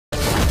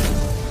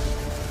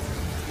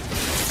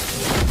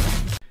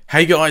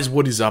Hey guys,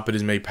 what is up? It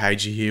is me,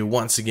 Pagey here,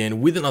 once again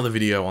with another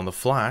video on The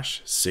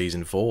Flash,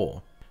 Season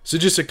 4. So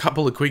just a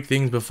couple of quick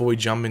things before we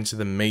jump into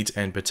the meat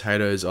and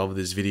potatoes of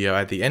this video.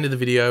 At the end of the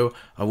video,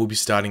 I will be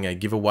starting a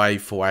giveaway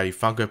for a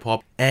Funko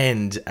Pop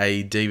and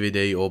a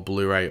DVD or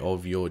Blu-ray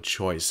of your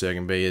choice. So it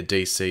can be a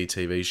DC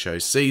TV show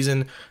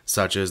season,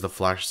 such as The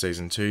Flash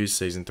Season 2,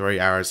 Season 3,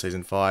 Arrow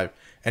Season 5,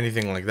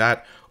 anything like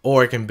that.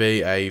 Or it can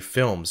be a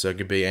film, so it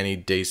could be any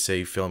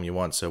DC film you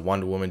want. So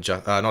Wonder Woman,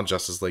 not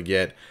Justice League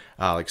yet,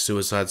 like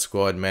Suicide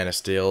Squad, Man of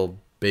Steel,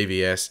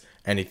 BVS,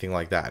 anything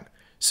like that.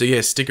 So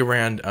yeah, stick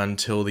around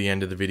until the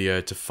end of the video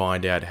to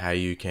find out how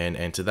you can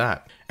enter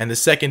that. And the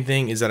second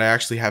thing is that I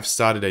actually have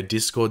started a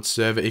Discord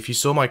server. If you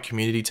saw my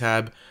community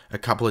tab a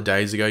couple of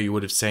days ago, you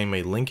would have seen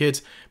me link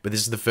it, but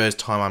this is the first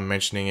time I'm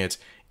mentioning it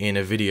in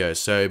a video.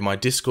 So my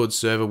Discord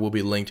server will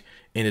be linked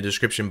in the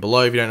description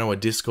below. If you don't know what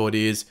Discord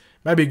is,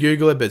 maybe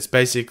Google it, but it's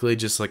basically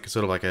just like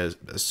sort of like a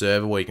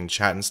server where you can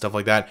chat and stuff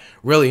like that.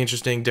 Really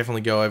interesting.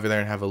 Definitely go over there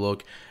and have a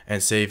look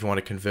and see if you want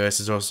to converse.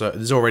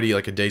 There's already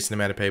like a decent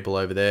amount of people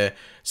over there,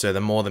 so the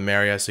more the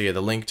merrier. So yeah,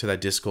 the link to that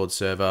Discord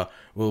server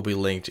will be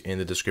linked in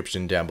the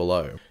description down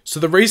below. So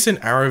the recent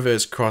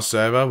Arrowverse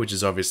crossover, which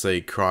is obviously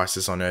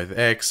Crisis on Earth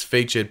X,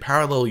 featured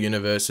parallel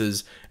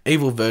universes,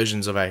 evil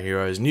versions of our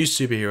heroes, new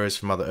superheroes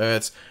from other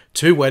Earths,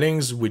 two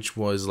weddings, which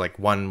was like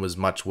one was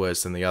much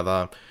worse than the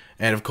other.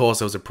 And of course,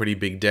 there was a pretty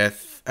big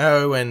death.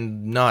 Oh,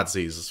 and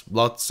Nazis.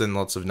 Lots and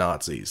lots of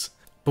Nazis.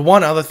 But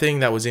one other thing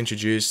that was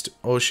introduced,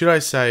 or should I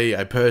say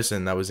a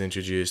person that was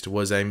introduced,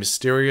 was a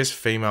mysterious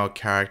female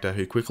character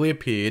who quickly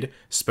appeared,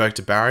 spoke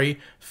to Barry,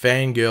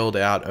 fangirled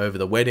out over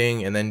the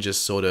wedding, and then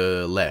just sort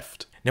of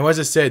left. Now, as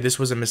I said, this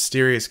was a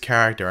mysterious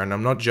character, and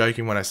I'm not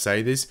joking when I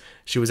say this.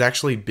 She was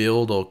actually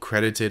billed or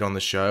credited on the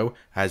show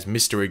as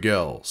Mystery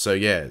Girl. So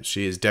yeah,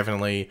 she is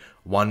definitely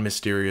one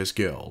mysterious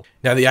girl.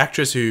 Now, the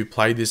actress who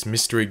played this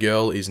Mystery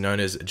Girl is known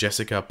as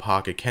Jessica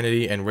Parker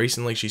Kennedy, and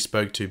recently she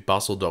spoke to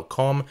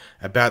Bustle.com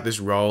about this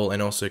role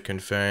and also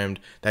confirmed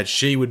that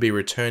she would be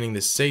returning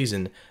this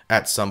season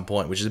at some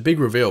point, which is a big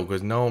reveal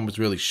because no one was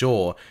really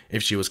sure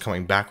if she was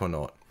coming back or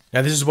not.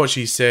 Now, this is what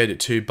she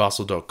said to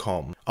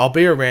Bustle.com. "I'll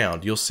be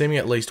around. You'll see me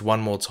at least one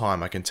more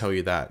time, I can tell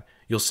you that.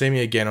 You'll see me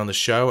again on the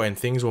show and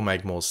things will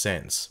make more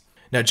sense."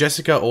 Now,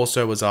 Jessica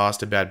also was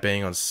asked about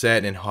being on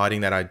set and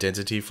hiding that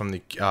identity from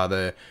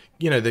the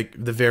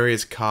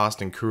various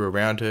cast and crew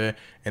around her,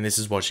 and this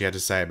is what she had to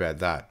say about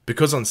that.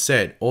 "Because on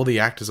set, all the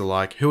actors are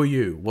like, 'Who are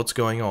you? What's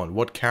going on?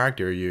 What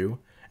character are you?'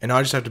 And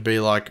I just have to be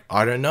like,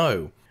 'I don't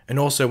know.'" And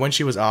also, when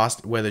she was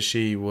asked whether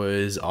she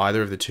was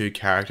either of the two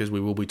characters we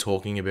will be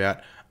talking about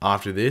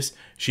after this,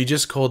 she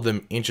just called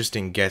them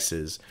interesting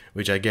guesses,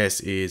 which I guess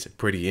is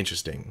pretty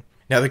interesting.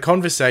 Now, the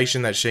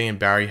conversation that she and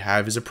Barry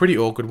have is a pretty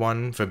awkward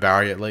one, for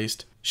Barry at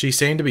least. She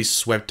seemed to be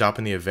swept up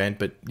in the event,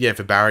 but yeah,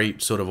 for Barry,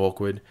 sort of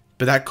awkward.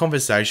 But that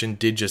conversation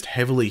did just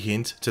heavily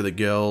hint to the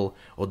girl,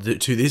 or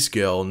to this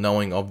girl,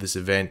 knowing of this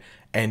event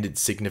and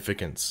its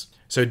significance.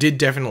 So it did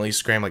definitely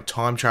scream like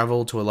time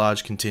travel to a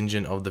large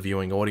contingent of the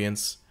viewing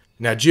audience.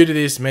 Now, due to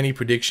this, many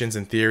predictions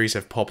and theories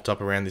have popped up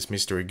around this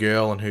Mystery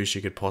Girl and who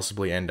she could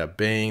possibly end up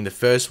being. The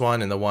first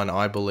one, and the one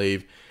I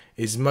believe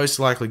is most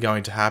likely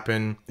going to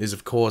happen, is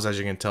of course, as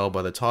you can tell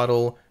by the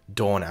title,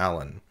 Dawn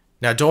Allen.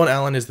 Now, Dawn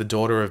Allen is the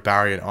daughter of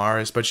Barry and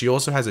Iris, but she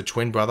also has a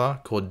twin brother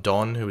called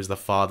Don, who is the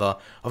father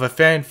of a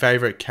fan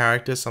favorite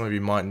character. Some of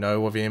you might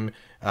know of him.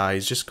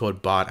 He's just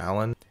called Bart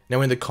Allen. Now,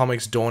 in the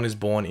comics, Dawn is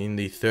born in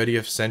the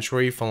 30th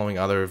century following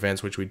other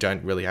events which we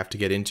don't really have to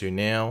get into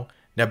now.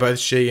 Now, both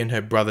she and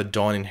her brother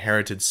Don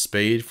inherited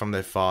speed from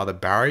their father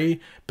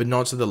Barry, but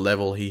not to the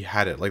level he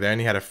had it. Like, they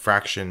only had a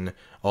fraction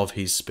of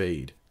his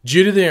speed.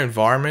 Due to their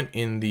environment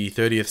in the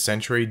 30th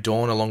century,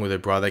 Dawn, along with her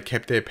brother,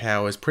 kept their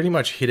powers pretty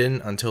much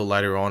hidden until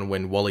later on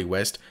when Wally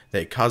West,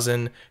 their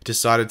cousin,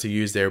 decided to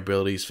use their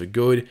abilities for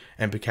good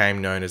and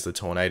became known as the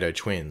Tornado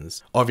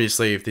Twins.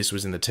 Obviously, if this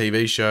was in the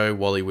TV show,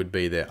 Wally would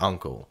be their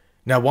uncle.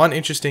 Now, one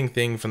interesting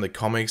thing from the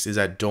comics is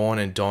that Dawn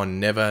and Don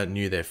never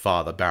knew their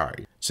father,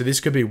 Barry. So this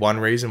could be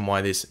one reason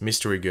why this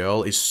Mystery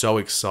Girl is so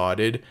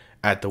excited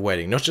at the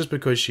wedding. Not just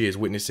because she is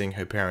witnessing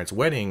her parents'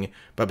 wedding,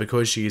 but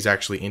because she is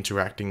actually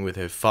interacting with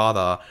her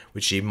father,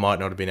 which she might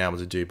not have been able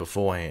to do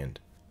beforehand.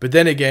 But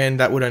then again,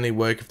 that would only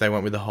work if they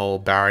went with the whole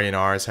Barry and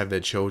Iris have their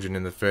children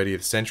in the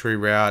 30th century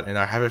route, and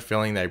I have a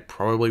feeling they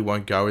probably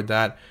won't go with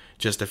that,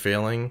 just a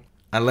feeling.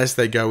 Unless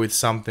they go with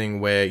something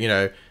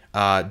where,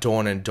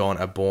 Dawn and Don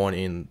are born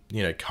in,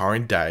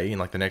 current day, in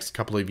like the next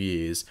couple of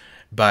years,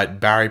 but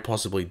Barry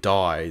possibly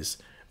dies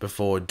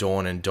before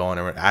Dawn and Don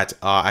are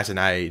at an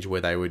age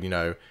where they would,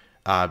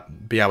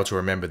 be able to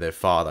remember their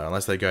father,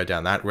 unless they go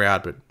down that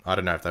route, but I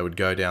don't know if they would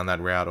go down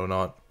that route or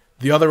not.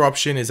 The other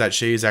option is that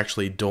she is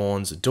actually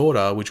Dawn's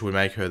daughter, which would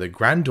make her the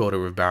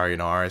granddaughter of Barry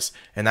and Iris,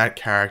 and that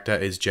character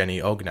is Jenny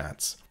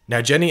Ognatz.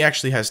 Now, Jenny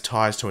actually has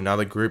ties to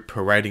another group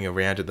parading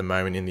around at the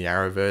moment in the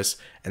Arrowverse,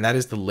 and that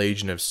is the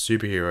Legion of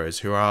Superheroes,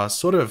 who are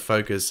sort of a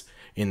focus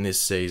in this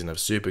season of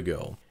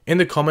Supergirl. In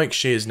the comics,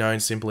 she is known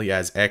simply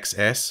as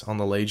XS on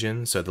the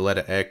Legion, so the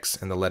letter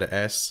X and the letter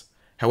S.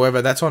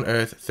 However, that's on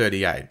Earth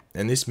 38,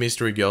 and this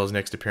Mystery Girl's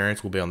next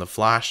appearance will be on The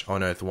Flash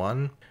on Earth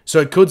 1. So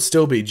it could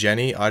still be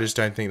Jenny, I just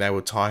don't think they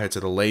will tie her to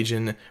the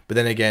Legion, but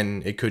then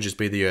again, it could just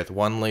be the Earth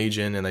 1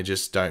 Legion, and they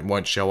just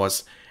won't show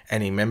us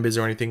any members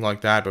or anything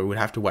like that, but we'd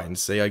have to wait and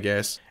see, I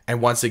guess.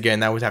 And once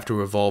again, that would have to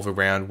revolve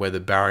around whether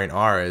Barry and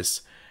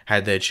Iris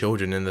had their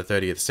children in the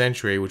 30th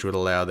century, which would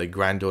allow their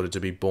granddaughter to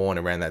be born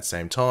around that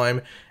same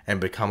time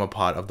and become a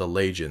part of the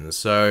Legion.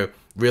 So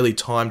really,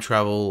 time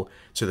travel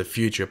to the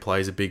future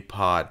plays a big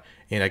part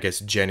in, I guess,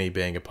 Jenny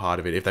being a part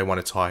of it if they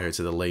want to tie her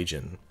to the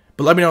Legion.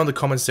 But let me know in the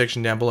comments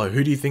section down below,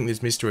 who do you think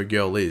this Mystery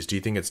Girl is? Do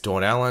you think it's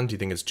Dawn Allen? Do you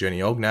think it's Jenny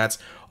Ognatz?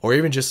 Or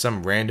even just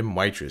some random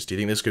waitress? Do you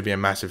think this could be a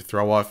massive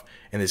throw-off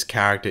and this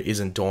character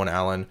isn't Dawn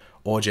Allen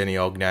or Jenny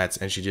Ognatz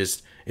and she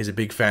just is a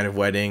big fan of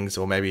weddings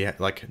or maybe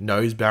like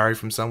knows Barry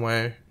from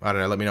somewhere? I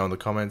don't know, let me know in the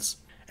comments.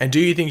 And do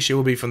you think she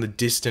will be from the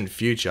distant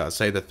future,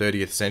 say the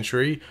 30th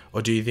century?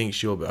 Or do you think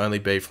she will only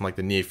be from like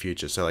the near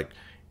future, so like,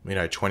 you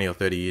know, 20 or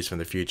 30 years from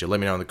the future? Let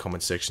me know in the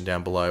comments section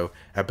down below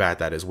about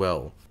that as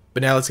well.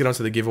 But now let's get on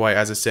to the giveaway.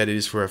 As I said, it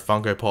is for a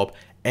Funko Pop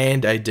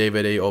and a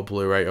DVD or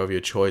Blu-ray of your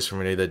choice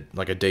from either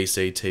like a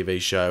DC TV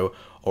show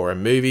or a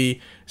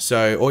movie.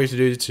 So all you have to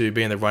do to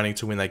be in the running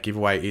to win that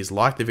giveaway is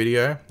like the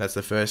video. That's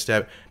the first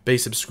step. Be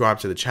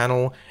subscribed to the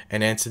channel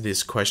and answer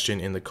this question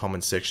in the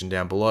comments section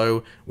down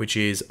below, which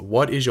is,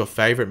 what is your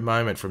favorite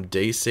moment from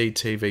DC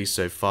TV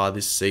so far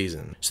this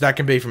season? So that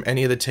can be from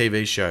any of the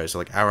TV shows,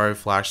 like Arrow,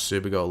 Flash,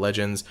 Supergirl,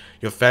 Legends.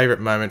 Your favorite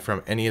moment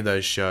from any of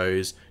those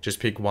shows, just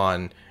pick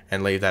one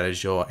and leave that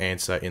as your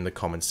answer in the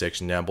comments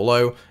section down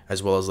below,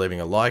 as well as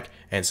leaving a like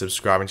and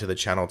subscribing to the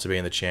channel to be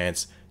in the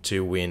chance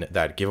to win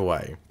that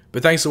giveaway.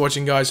 But thanks for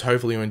watching, guys.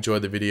 Hopefully you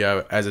enjoyed the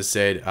video. As I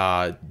said,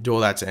 do all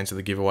that to enter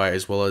the giveaway,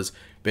 as well as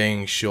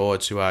being sure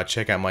to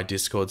check out my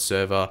Discord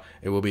server.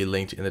 It will be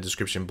linked in the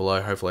description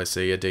below. Hopefully I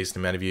see a decent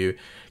amount of you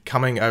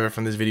coming over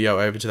from this video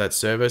over to that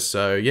server.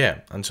 So yeah,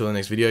 until the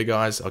next video,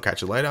 guys, I'll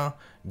catch you later.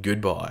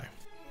 Goodbye.